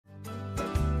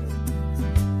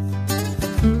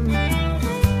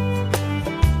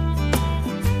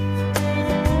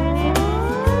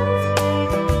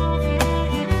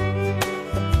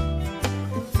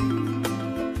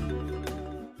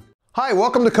Hi,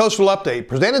 welcome to Coastal Update,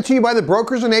 presented to you by the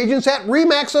brokers and agents at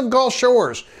RE/MAX of Gulf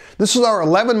Shores. This is our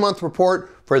 11-month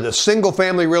report for the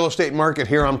single-family real estate market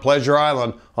here on Pleasure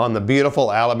Island on the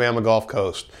beautiful Alabama Gulf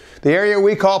Coast. The area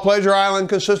we call Pleasure Island,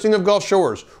 consisting of Gulf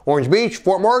Shores, Orange Beach,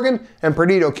 Fort Morgan, and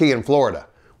Perdido Key in Florida.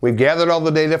 We've gathered all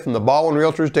the data from the Baldwin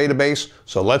Realtors database,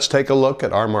 so let's take a look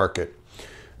at our market.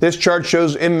 This chart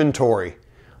shows inventory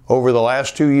over the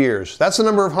last 2 years. That's the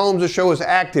number of homes that show as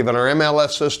active in our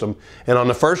MLS system. And on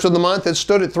the first of the month, it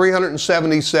stood at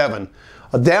 377,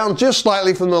 down just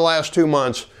slightly from the last 2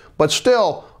 months, but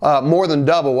still more than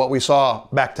double what we saw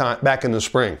back in the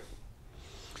spring.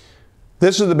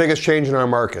 This is the biggest change in our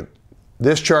market.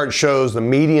 This chart shows the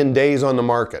median days on the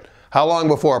market. How long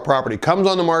before a property comes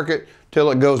on the market till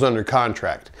it goes under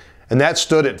contract. And that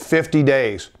stood at 50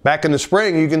 days. Back in the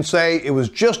spring, you can say it was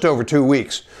just over 2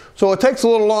 weeks. So it takes a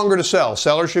little longer to sell.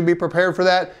 Sellers should be prepared for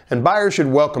that, and buyers should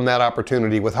welcome that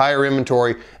opportunity with higher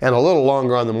inventory and a little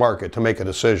longer on the market to make a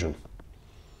decision.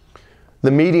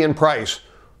 The median price,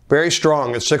 very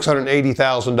strong at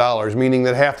 $680,000, meaning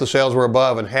that half the sales were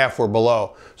above and half were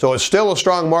below. So it's still a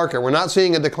strong market. We're not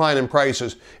seeing a decline in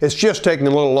prices. It's just taking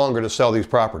a little longer to sell these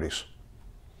properties.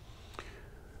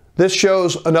 This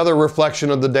shows another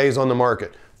reflection of the days on the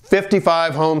market.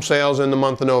 55 home sales in the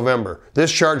month of November.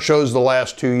 This chart shows the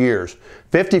last 2 years.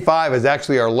 55 is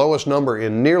actually our lowest number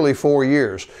in nearly 4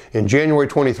 years. In January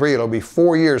 23, it'll be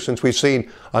 4 years since we've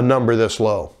seen a number this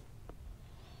low.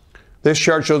 This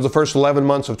chart shows the first 11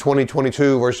 months of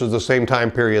 2022 versus the same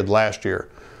time period last year.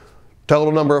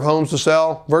 Total number of homes to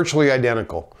sell, virtually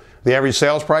identical. The average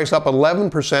sales price up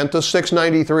 11% to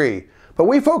 $693. But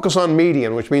we focus on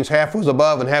median, which means half was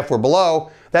above and half were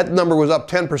below. That number was up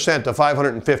 10% to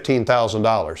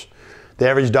 $515,000. The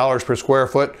average dollars per square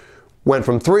foot went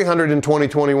from $300 in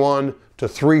 2021 to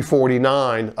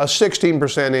 $349, a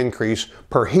 16% increase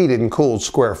per heated and cooled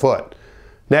square foot.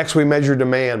 Next, we measure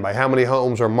demand by how many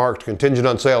homes are marked contingent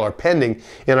on sale or pending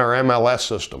in our MLS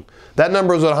system. That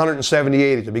number was at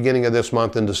 178 at the beginning of this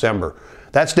month in December.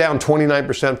 That's down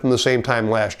 29% from the same time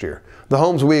last year. The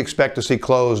homes we expect to see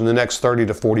close in the next 30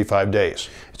 to 45 days.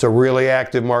 It's a really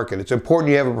active market. It's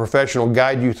important you have a professional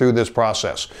guide you through this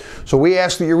process. So we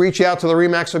ask that you reach out to the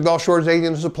RE/MAX of Gulf Shores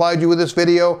agent who supplied you with this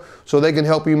video so they can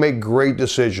help you make great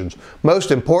decisions.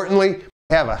 Most importantly,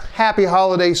 have a happy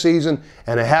holiday season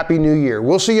and a happy new year.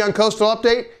 We'll see you on Coastal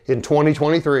Update in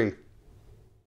 2023.